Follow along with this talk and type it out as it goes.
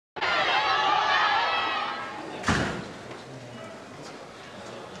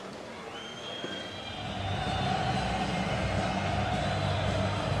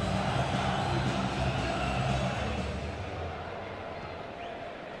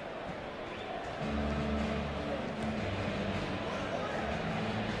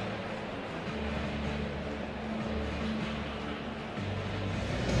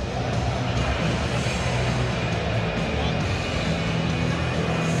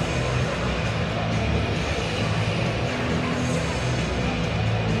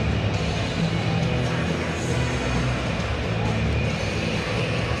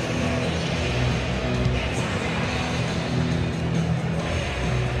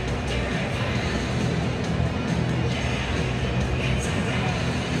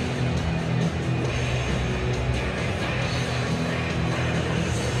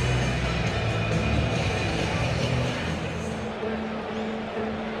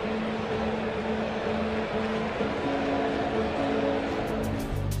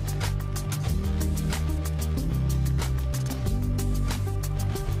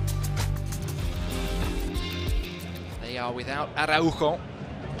without Araujo,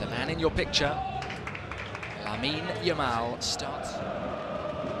 the man in your picture. Lamine Yamal starts.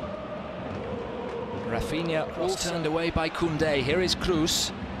 Rafinha all turned away by Koundé. Here is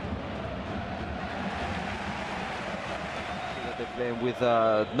Cruz. They're playing with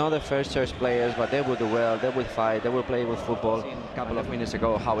not the first choice players, but they will do well, they will fight, they will play with football. A couple of minutes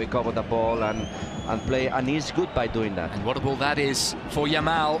ago how he covered the ball and play, and he's good by doing that. And what a ball that is for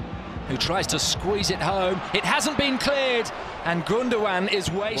Yamal, who tries to squeeze it home. It hasn't been cleared, and Gundogan is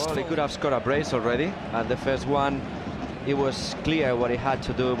wasteful. Well, he could have scored a brace already, and the first one, it was clear what he had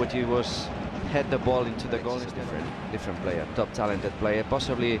to do, but he was head the ball into the goal. Different player, top talented player,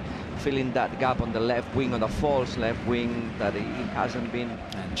 possibly filling that gap on the left wing, on the false left wing that he hasn't been.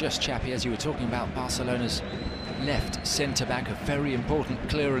 And just Chappy, as you were talking about, Barcelona's left centre-back, a very important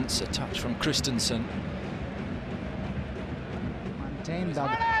clearance, a touch from Christensen. Maintain that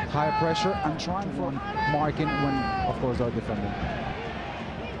high pressure and trying for marking when, of course, they're defending.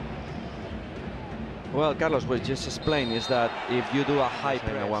 Well, Carlos, what you just explained is that if you do a high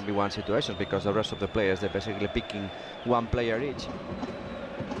press in a 1v1 situation, because the rest of the players, they're basically picking one player each.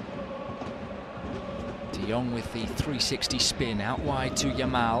 De Jong with the 360 spin out wide to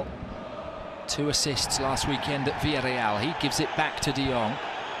Yamal. 2 assists last weekend at Villarreal. He gives it back to De Jong.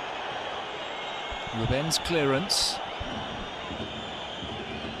 Ruben's clearance.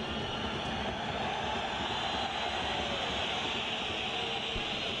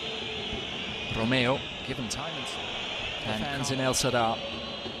 Romeo, given time and fans in El Sadar.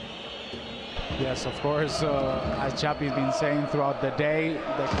 Yes, of course, as Chappy's been saying throughout the day,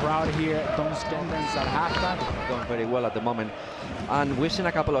 the crowd here don't stop at halftime. Going very well at the moment, and we've seen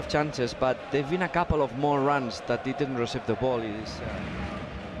a couple of chances, but there've been a couple of more runs that they didn't receive the ball.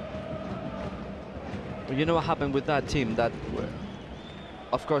 You know what happened with that team? That,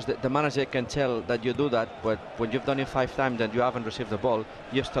 of course, the manager can tell that you do that, but when you've done it 5 times and you haven't received the ball,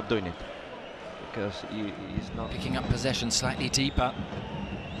 you stop doing it. Because he's not picking up possession slightly deeper,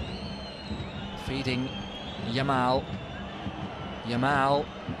 feeding Yamal.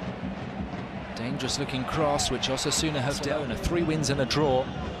 Dangerous looking cross, which Osasuna have done. 3 wins and a draw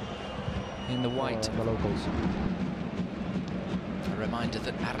in the white. The locals. A reminder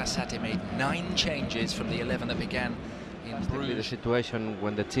that Arrasate made 9 changes from the 11 that began in Bruges. The situation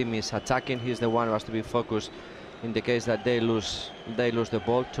when the team is attacking, he's the one who has to be focused in the case that they lose the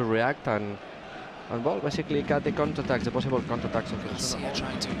ball, to react and well, basically cut the counterattacks, the possible counterattacks of Osasuna.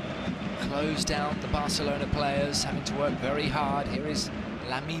 Trying to close down the Barcelona players, having to work very hard. Here is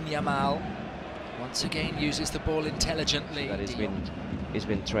Lamine Yamal. Once again uses the ball intelligently. That he's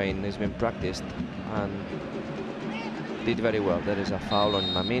been trained, he's been practiced, and did very well. There is a foul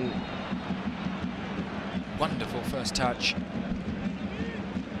on Lamine. Wonderful first touch.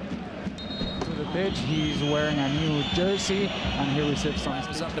 To the pitch, he's wearing a new jersey, and he receives some. He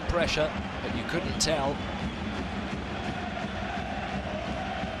was under pressure, but you couldn't tell.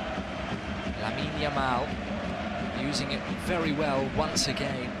 Lamine Yamal using it very well once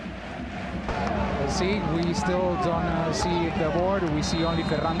again. Let's see, we still don't see the board. We see only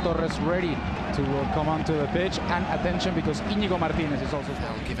Ferran Torres ready to come onto the pitch. And attention, because Íñigo Martínez is also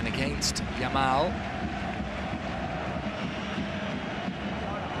foul given against Yamal.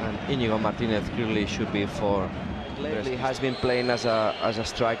 And Íñigo Martínez clearly should be for. He has been playing as a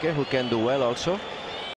striker who can do well also.